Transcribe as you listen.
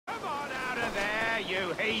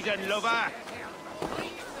you heathen lover!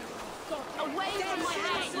 Away from my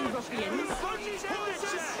house, you ruffians!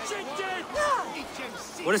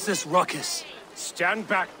 What is this ruckus? Stand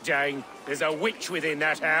back, Dane. There's a witch within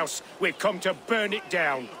that house. We've come to burn it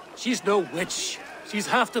down. She's no witch. She's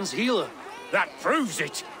Halfton's healer. That proves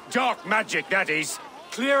it. Dark magic, that is.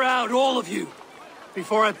 Clear out, all of you,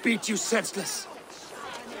 before I beat you senseless.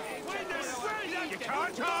 You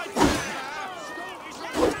can't hide.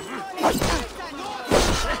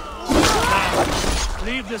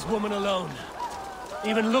 Leave this woman alone.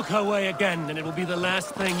 Even look her way again, and it will be the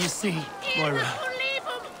last thing you see, Moira.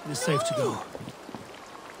 It is safe to go.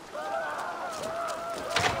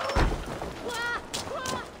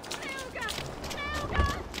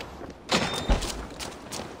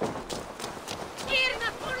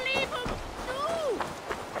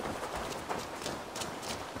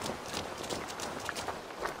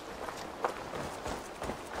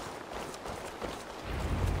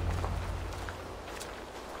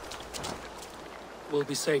 We'll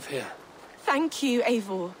be safe here. Thank you,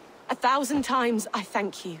 Eivor. 1,000 times I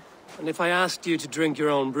thank you. And if I asked you to drink your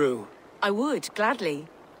own brew? I would, gladly.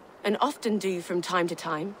 And often do from time to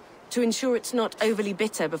time, to ensure it's not overly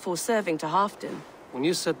bitter before serving to Halfton. When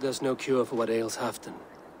you said there's no cure for what ails Halfton,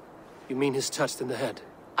 you mean he's touched in the head?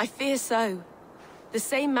 I fear so. The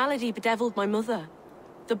same malady bedeviled my mother.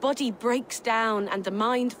 The body breaks down and the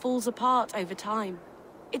mind falls apart over time.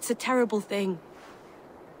 It's a terrible thing.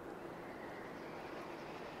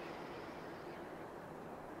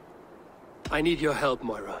 I need your help,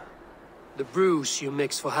 Moira. The brews you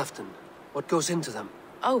mix for Halfton, what goes into them?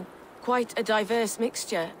 Oh, quite a diverse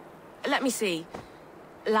mixture. Let me see.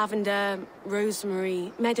 Lavender,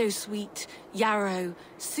 rosemary, meadowsweet, yarrow,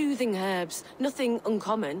 soothing herbs, nothing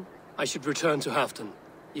uncommon. I should return to Halfton.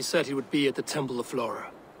 He said he would be at the Temple of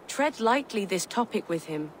Flora. Tread lightly this topic with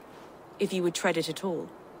him, if you would tread it at all.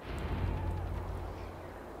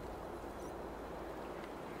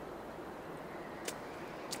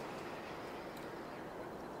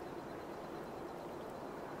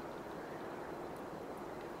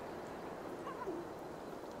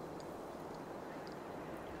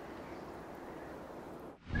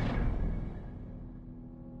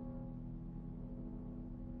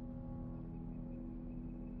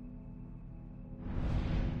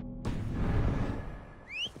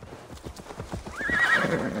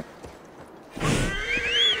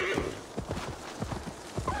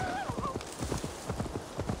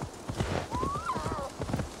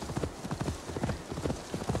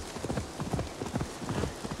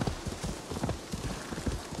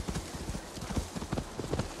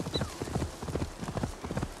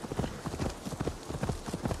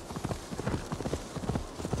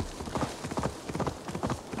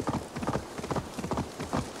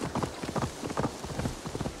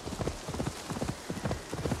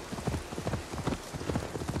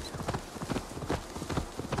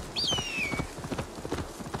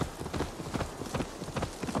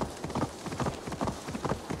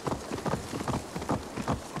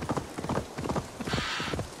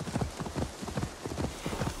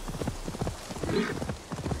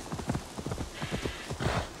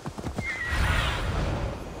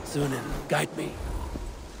 Zunin, guide me.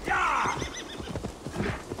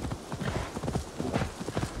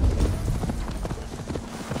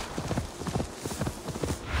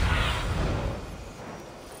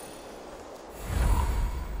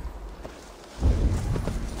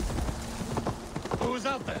 Who was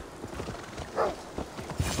out there?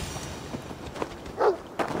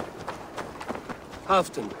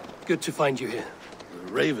 Halfton, good to find you here.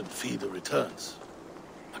 The Raven feeder returns.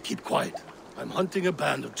 Now keep quiet. I'm hunting a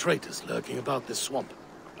band of traitors lurking about this swamp.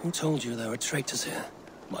 Who told you there were traitors here?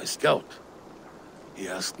 My scout. He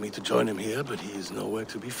asked me to join him here, but he is nowhere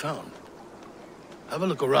to be found. Have a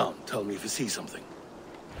look around. Tell me if you see something.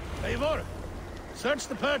 Eivor, search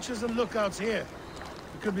the perches and lookouts here.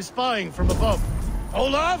 We could be spying from above.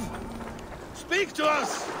 Olav! Speak to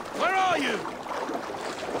us! Where are you?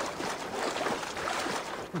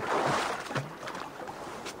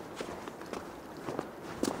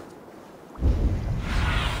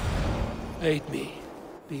 Aid me.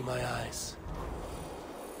 Be my eyes.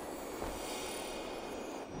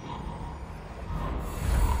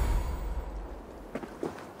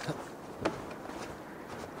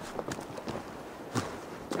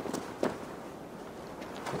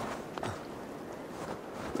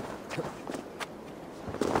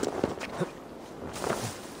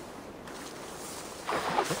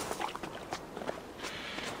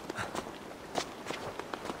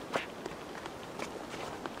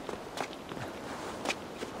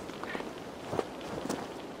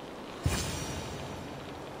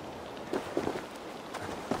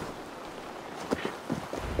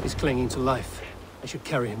 clinging to life. I should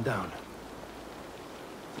carry him down.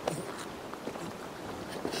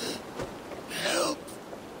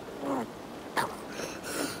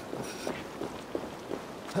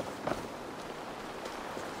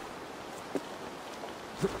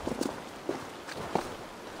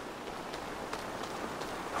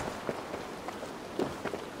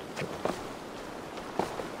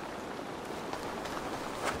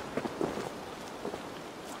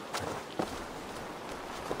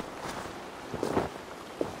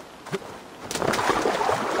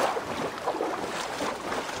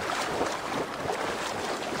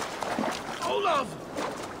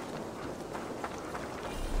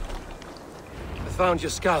 Found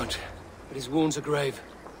your scout, but his wounds are grave.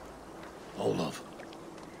 Olaf.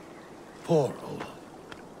 Poor Olaf.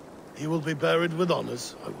 He will be buried with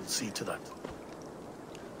honors. I will see to that.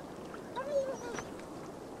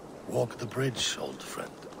 Walk the bridge, old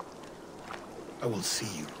friend. I will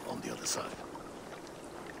see you on the other side.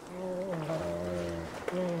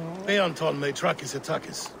 Beanton may track his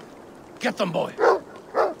attackers. Get them, boy!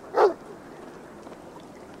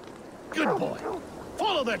 Good boy.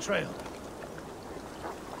 Follow their trail.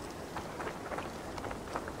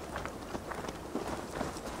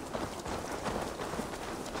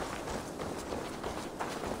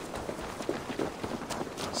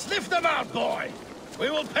 Sniff them out, boy! We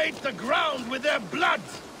will paint the ground with their blood!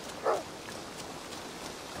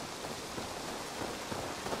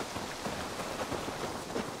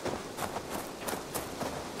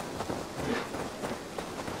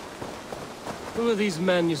 Who are these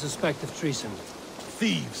men you suspect of treason?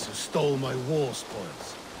 Thieves who stole my war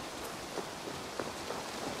spoils.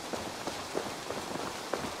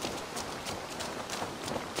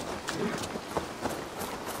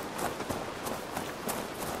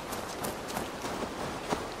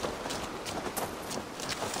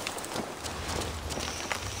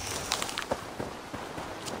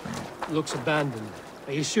 Looks abandoned.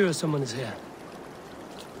 Are you sure someone is here?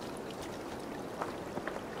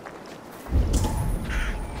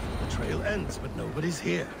 The trail ends, but nobody's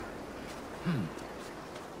here.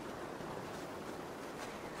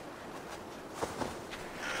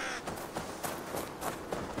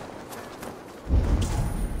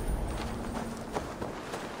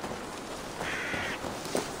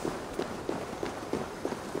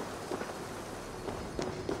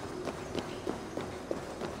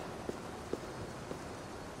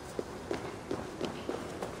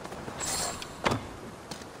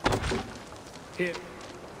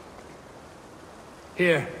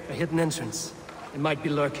 Here, a hidden entrance. It might be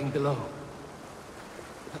lurking below.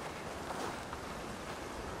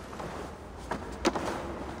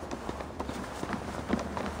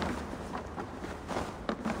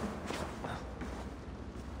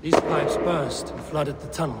 These pipes burst and flooded the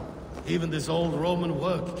tunnel. Even this old Roman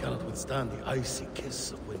work cannot withstand the icy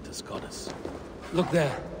kiss of winter's goddess. Look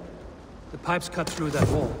there. The pipes cut through that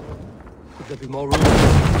wall. Could there be more room?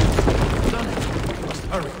 Done it. We must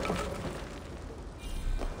hurry.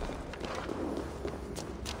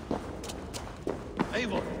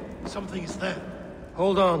 Eivor, something is there.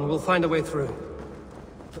 Hold on, we'll find a way through.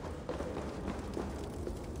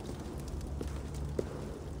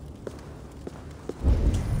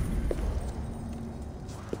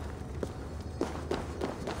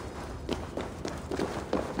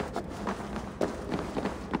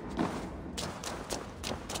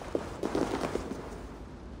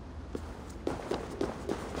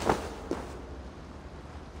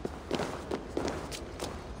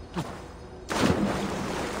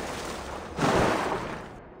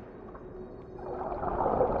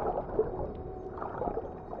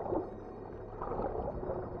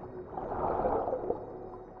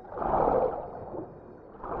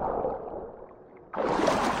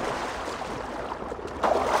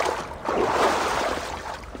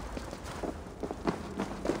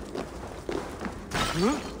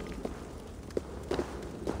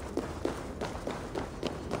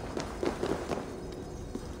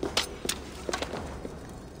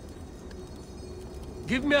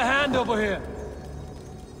 Give me a hand over here.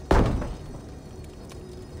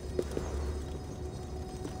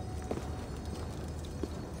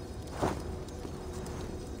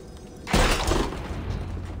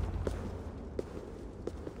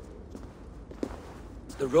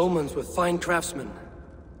 The Romans were fine craftsmen.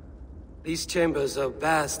 These chambers are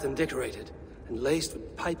vast and decorated, and laced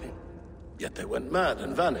with piping. Yet they went mad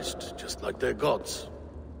and vanished, just like their gods.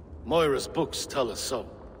 Moira's books tell us so.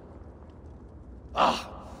 Ah,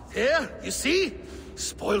 here, you see?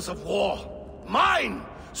 Spoils of war. Mine!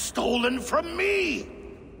 Stolen from me!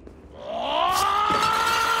 Ah!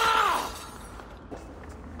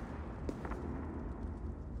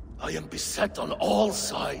 I am beset on all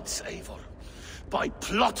sides, Eivor. By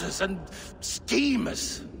plotters and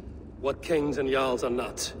schemers. What kings and jarls are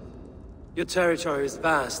not. Your territory is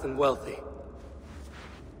vast and wealthy.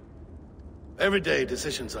 Everyday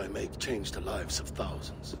decisions I make change the lives of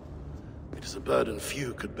thousands. It is a burden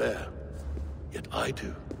few could bear. Yet I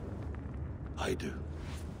do. I do.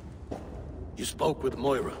 You spoke with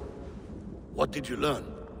Moira. What did you learn?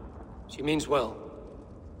 She means well.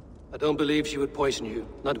 I don't believe she would poison you,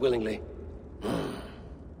 not willingly.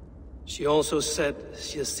 She also said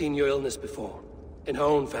she has seen your illness before, in her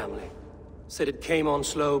own family. Said it came on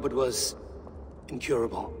slow, but was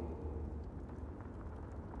incurable.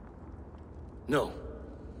 No.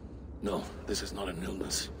 No, this is not an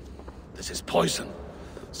illness. This is poison.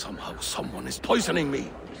 Somehow someone is poisoning me.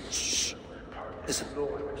 Shh. Listen.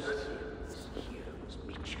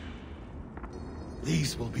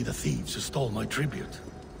 These will be the thieves who stole my tribute.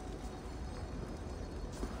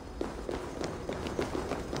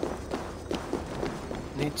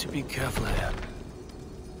 Need to be careful here.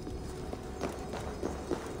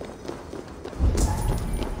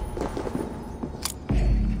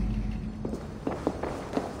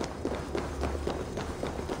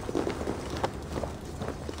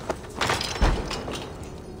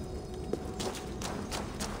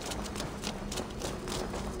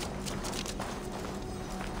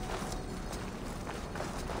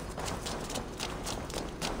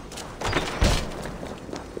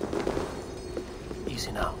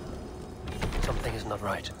 Easy now. Something is not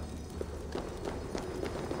right.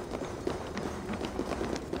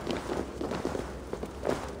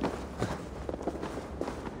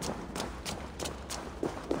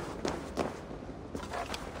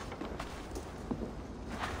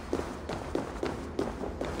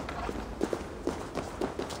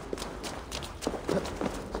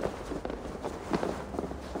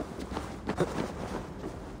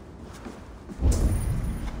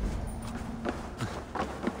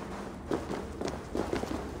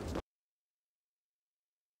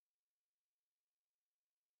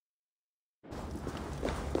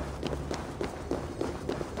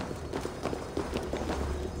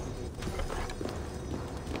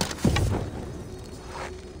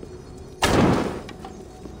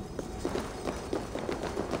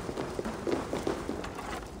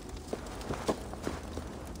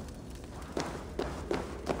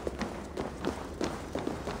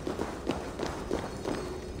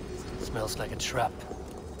 Smells like a trap.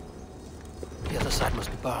 The other side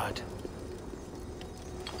must be barred.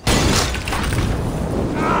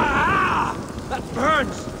 Ah! That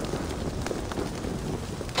burns!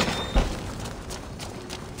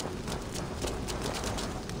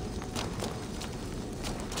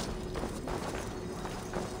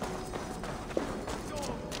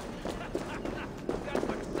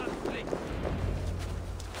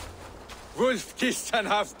 Wolf kissed and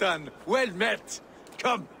half done. Well met.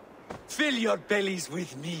 Come. Fill your bellies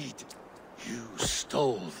with mead. You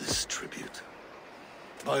stole this tribute.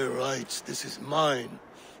 By rights, this is mine.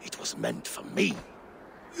 It was meant for me.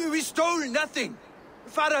 We stole nothing.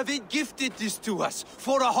 Faravid gifted this to us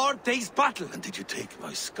for a hard day's battle. And did you take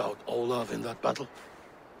my scout Olav in that battle?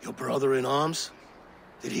 Your brother in arms?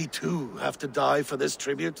 Did he too have to die for this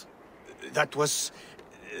tribute? That was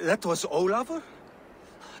Olav?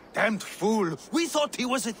 Damned fool. We thought he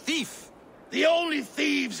was a thief. The only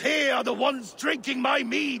thieves here are the ones drinking my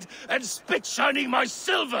mead and spit-shining my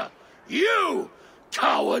silver! You!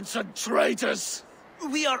 Cowards and traitors!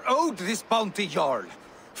 We are owed this bounty, Jarl.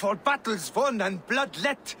 For battles won and blood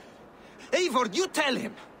let. Eivor, you tell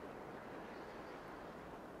him!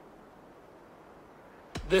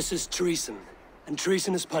 This is treason, and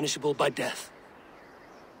treason is punishable by death.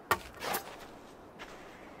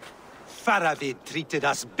 Faravid treated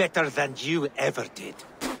us better than you ever did.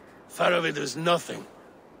 Faravid is nothing,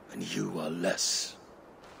 and you are less.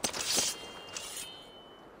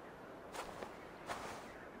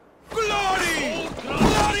 Glory!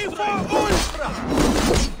 Glory for Ulfra!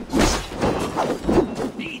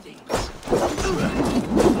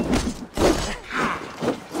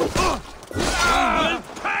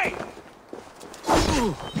 Will pay!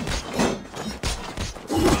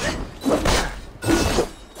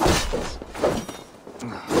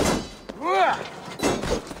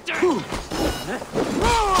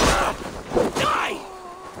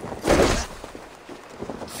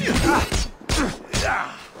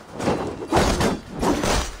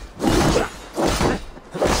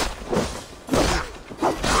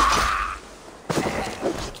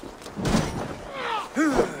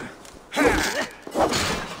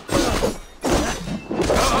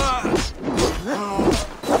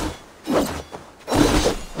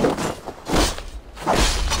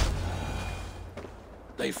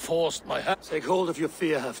 forced my hand. Take hold of your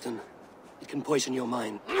fear, Halfton. It can poison your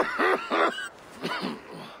mind.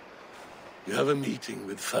 You have a meeting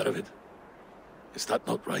with Farvid. Is that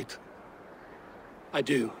not right? I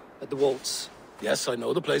do, at the Waltz. Yes, I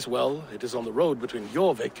know the place well. It is on the road between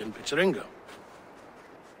Jorvik and Picheringa.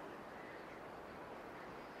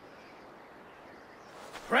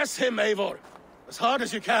 Press him, Eivor, as hard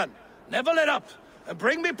as you can. Never let up, and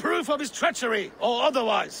bring me proof of his treachery, or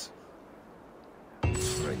otherwise.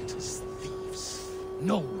 Traitors, thieves.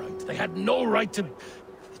 No right. They had no right to...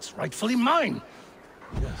 It's rightfully mine.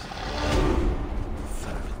 Yes.